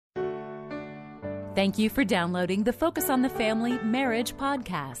Thank you for downloading the Focus on the Family Marriage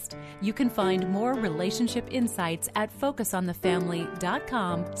podcast. You can find more relationship insights at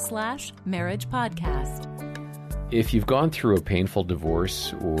focusonthefamily.com/marriage podcast. If you've gone through a painful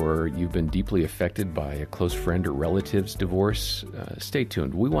divorce or you've been deeply affected by a close friend or relative's divorce, stay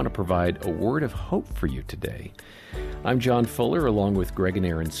tuned. We want to provide a word of hope for you today. I'm John Fuller, along with Greg and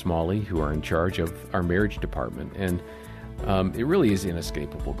Erin Smalley, who are in charge of our marriage department. And it really is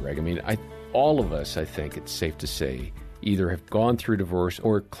inescapable, Greg. I mean, all of us, I think it's safe to say, either have gone through divorce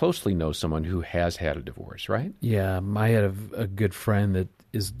or closely know someone who has had a divorce, right? Yeah, I had a good friend that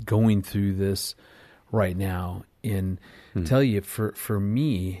is going through this right now. And tell you, for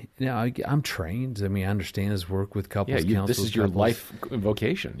me, I'm trained. I mean, I understand his work with couples counsel. This is your life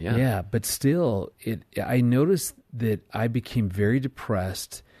vocation. Yeah. Yeah, but still, I noticed that I became very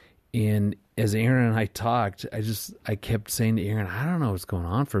depressed. And as Erin and I talked, I kept saying to Erin, I don't know what's going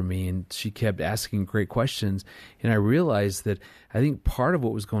on for me. And she kept asking great questions. And I realized that I think part of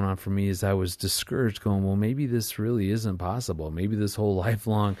what was going on for me is I was discouraged, going, well, maybe this really isn't possible. Maybe this whole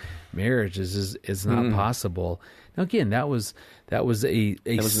lifelong marriage is not possible. Now, again, that was a season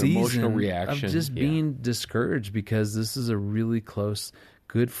an emotional reaction of just being discouraged because this is a really close,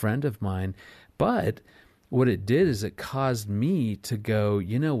 good friend of mine. But what it did is it caused me to go,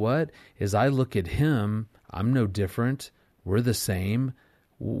 you know what? As I look at him, I'm no different. We're the same.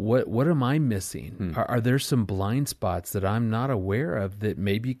 What am I missing? Are there some blind spots that I'm not aware of that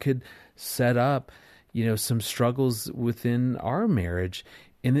maybe could set up, some struggles within our marriage?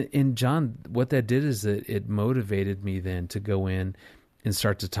 And John, what that did is it motivated me then to go in and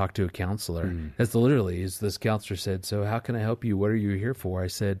start to talk to a counselor. That's literally, as this counselor said, so how can I help you? What are you here for? I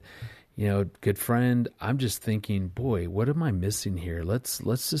said, good friend, I'm just thinking, boy, what am I missing here? Let's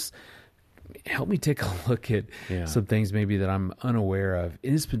just help me take a look at some things maybe that I'm unaware of.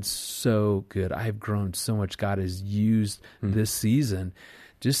 And it's been so good. I have grown so much. God has used this season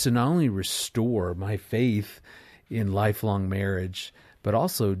just to not only restore my faith in lifelong marriage, but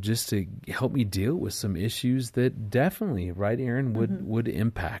also just to help me deal with some issues that definitely, right, Erin, would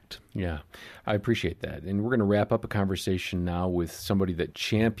impact. Yeah, I appreciate that. And we're going to wrap up a conversation now with somebody that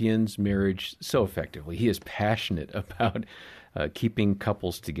champions marriage so effectively. He is passionate about keeping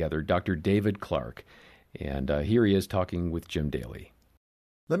couples together, Dr. David Clarke. And here he is talking with Jim Daly.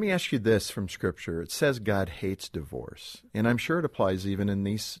 Let me ask you this from Scripture. It says God hates divorce, and I'm sure it applies even in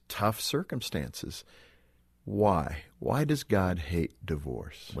these tough circumstances. Why? Why does God hate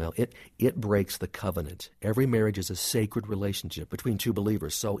divorce? Well, it breaks the covenant. Every marriage is a sacred relationship between two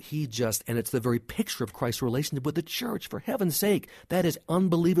believers. So and it's the very picture of Christ's relationship with the church. For heaven's sake, that is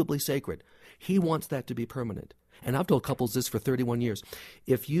unbelievably sacred. He wants that to be permanent. And I've told couples this for 31 years.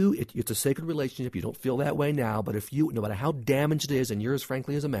 It's a sacred relationship. You don't feel that way now, but no matter how damaged it is, and yours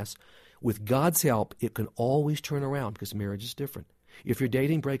frankly is a mess, with God's help, it can always turn around because marriage is different. If you're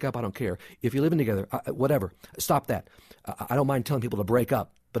dating, break up, I don't care. If you're living together, whatever, stop that. I don't mind telling people to break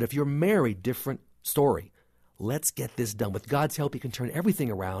up. But if you're married, different story. Let's get this done. With God's help, He can turn everything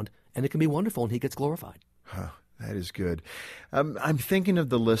around, and it can be wonderful, and He gets glorified. That is good. I'm thinking of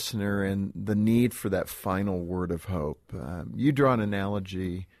the listener and the need for that final word of hope. You draw an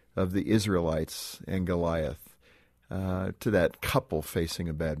analogy of the Israelites and Goliath to that couple facing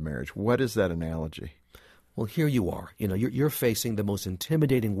a bad marriage. What is that analogy? Well, here you are. You're facing the most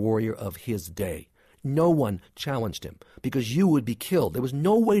intimidating warrior of his day. No one challenged him because you would be killed. There was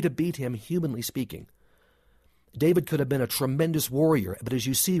no way to beat him, humanly speaking. David could have been a tremendous warrior, but as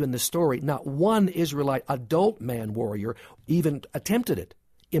you see in the story, not one Israelite adult man warrior even attempted it.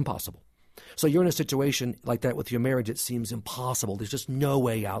 Impossible. So you're in a situation like that with your marriage. It seems impossible. There's just no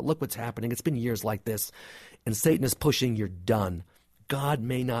way out. Look what's happening. It's been years like this, and Satan is pushing. You're done. God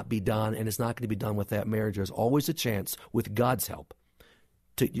may not be done, and it's not going to be done with that marriage. There's always a chance, with God's help,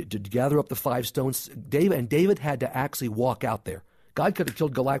 to gather up the 5 stones. David had to actually walk out there. God could have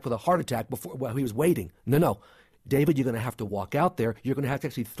killed Goliath with a heart attack while he was waiting. No. David, you're going to have to walk out there. You're going to have to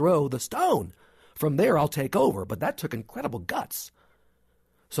actually throw the stone. From there, I'll take over. But that took incredible guts.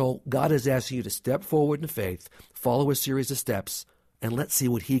 So God is asking you to step forward in faith, follow a series of steps, and let's see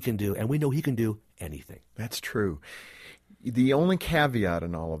what He can do. And we know He can do anything. That's true. The only caveat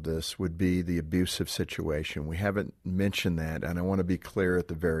in all of this would be the abusive situation. We haven't mentioned that, and I want to be clear at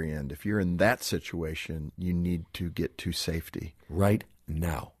the very end. If you're in that situation, you need to get to safety. Right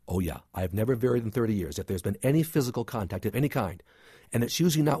now. Oh, yeah. I've never varied in 30 years. If there's been any physical contact of any kind, and it's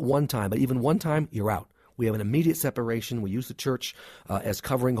usually not one time, but even one time, you're out. We have an immediate separation. We use the church as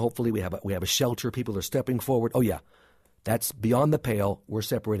covering, hopefully. We have a shelter. People are stepping forward. Oh, yeah. That's beyond the pale. We're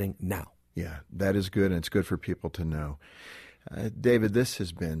separating now. Yeah, that is good, and it's good for people to know. David, this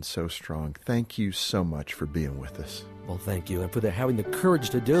has been so strong. Thank you so much for being with us. Well, thank you, and for having the courage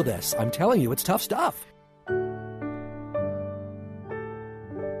to do this. I'm telling you, it's tough stuff.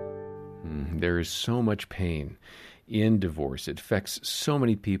 There is so much pain in divorce. It affects so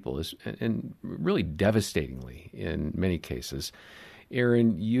many people, and really devastatingly in many cases.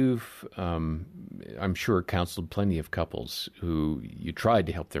 Erin, you've, I'm sure, counseled plenty of couples who you tried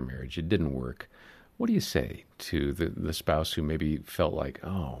to help their marriage. It didn't work. What do you say to the spouse who maybe felt like,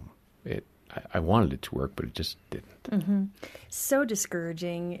 I wanted it to work, but it just didn't? Mm-hmm. So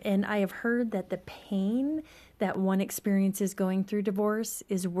discouraging. And I have heard that the pain that one experiences going through divorce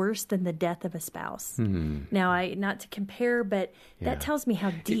is worse than the death of a spouse. Now, not to compare, but that tells me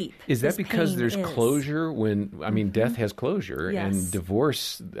how deep is that this because pain there's is. Closure death has closure, Yes. and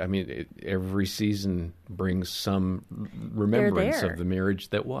divorce, every season brings some remembrance of the marriage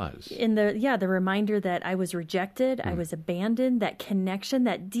that was. In the reminder that I was rejected, I was abandoned, that connection,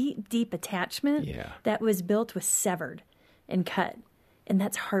 that deep, deep attachment that was built was severed and cut. And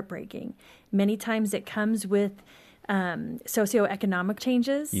that's heartbreaking. Many times it comes with socioeconomic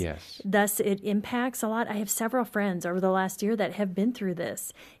changes. Yes. Thus, it impacts a lot. I have several friends over the last year that have been through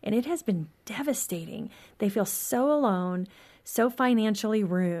this, and it has been devastating. They feel so alone, so financially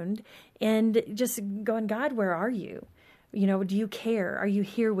ruined, and just going, God, where are you? Do you care? Are you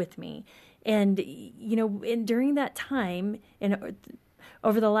here with me? And, and during that time, and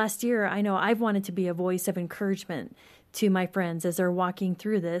over the last year, I know I've wanted to be a voice of encouragement to my friends as they're walking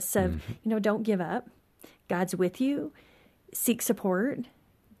through this of, don't give up. God's with you. Seek support.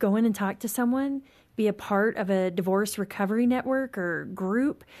 Go in and talk to someone. Be a part of a divorce recovery network or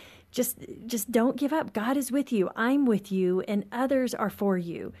group. Just don't give up. God is with you. I'm with you, and others are for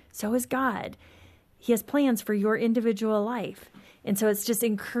you. So is God. He has plans for your individual life. And so it's just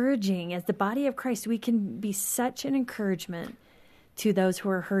encouraging. As the body of Christ, we can be such an encouragement to those who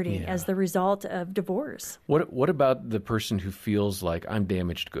are hurting as the result of divorce. What about the person who feels like I'm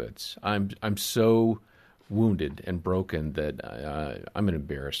damaged goods? I'm so wounded and broken that I'm an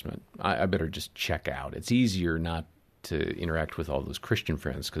embarrassment. I better just check out. It's easier not to interact with all those Christian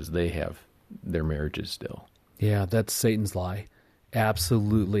friends because they have their marriages still. Yeah, that's Satan's lie.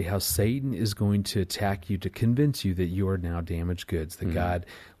 Absolutely, how Satan is going to attack you to convince you that you are now damaged goods, that God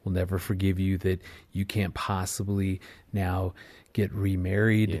will never forgive you, that you can't possibly now get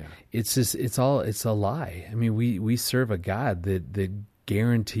remarried. Yeah. It's a lie. I mean, we serve a God that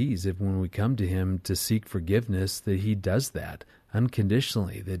guarantees that when we come to him to seek forgiveness, that he does that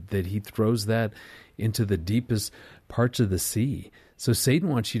unconditionally, that he throws that into the deepest parts of the sea. So Satan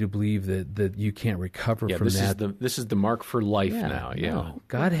wants you to believe that you can't recover from that. This is the mark for life now. Yeah. No.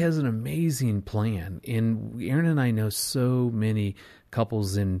 God has an amazing plan. And Erin and I know so many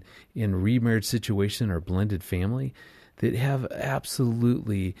couples in remarriage situation or blended family that have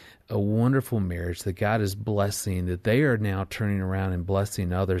absolutely a wonderful marriage that God is blessing, that they are now turning around and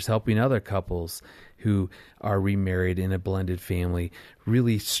blessing others, helping other couples who are remarried in a blended family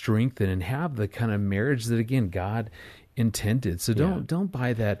really strengthen and have the kind of marriage that, again, God intended. So don't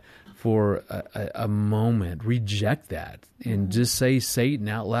buy that for a moment. Reject that and just say, Satan,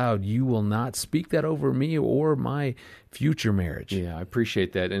 out loud, you will not speak that over me or my future marriage. Yeah, I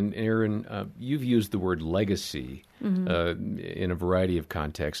appreciate that. And Erin, you've used the word legacy in a variety of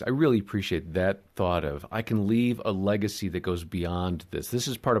contexts. I really appreciate that thought of, I can leave a legacy that goes beyond this. This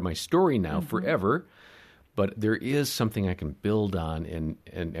is part of my story now forever, but there is something I can build on,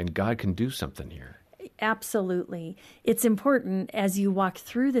 and God can do something here. Absolutely. It's important as you walk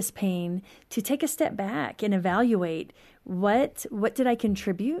through this pain to take a step back and evaluate what did I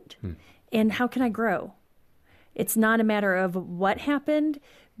contribute and how can I grow? It's not a matter of what happened,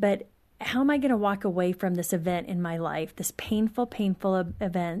 but how am I going to walk away from this event in my life, this painful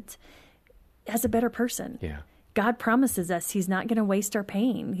event, as a better person? Yeah. God promises us he's not going to waste our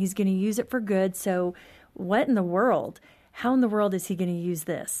pain. He's going to use it for good. So what in the world? How in the world is he going to use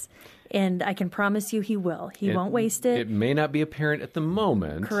this? And I can promise you he will. He won't waste it. It may not be apparent at the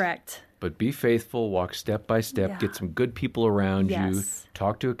moment. Correct. But be faithful, walk step by step, get some good people around you,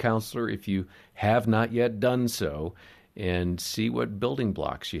 talk to a counselor if you have not yet done so, and see what building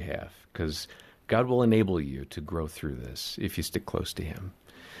blocks you have, because God will enable you to grow through this if you stick close to him.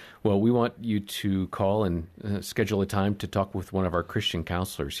 Well, we want you to call and schedule a time to talk with one of our Christian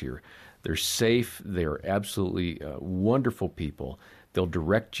counselors here. They're safe. They're absolutely wonderful people. They'll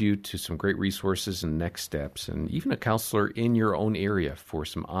direct you to some great resources and next steps, and even a counselor in your own area for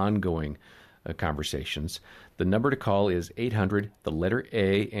some ongoing conversations. The number to call is 800, the letter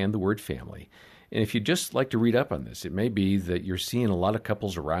A, and the word family. And if you'd just like to read up on this, it may be that you're seeing a lot of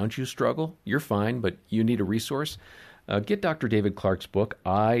couples around you struggle. You're fine, but you need a resource. get Dr. David Clarke's book,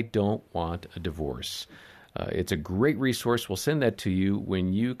 I Don't Want a Divorce. It's a great resource. We'll send that to you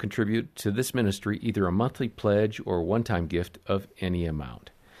when you contribute to this ministry, either a monthly pledge or a one-time gift of any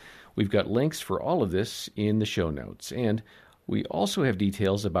amount. We've got links for all of this in the show notes, and we also have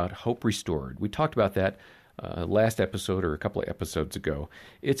details about Hope Restored. We talked about that last episode or a couple of episodes ago.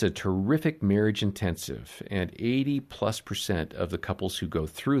 It's a terrific marriage intensive, and 80+% of the couples who go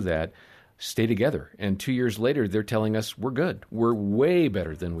through that stay together. And 2 years later, they're telling us we're good. We're way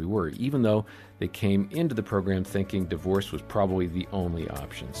better than we were, even though they came into the program thinking divorce was probably the only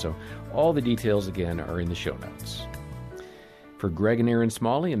option. So all the details, again, are in the show notes. For Greg and Erin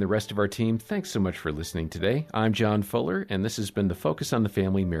Smalley and the rest of our team, thanks so much for listening today. I'm John Fuller, and this has been the Focus on the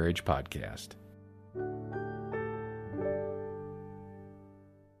Family Marriage Podcast.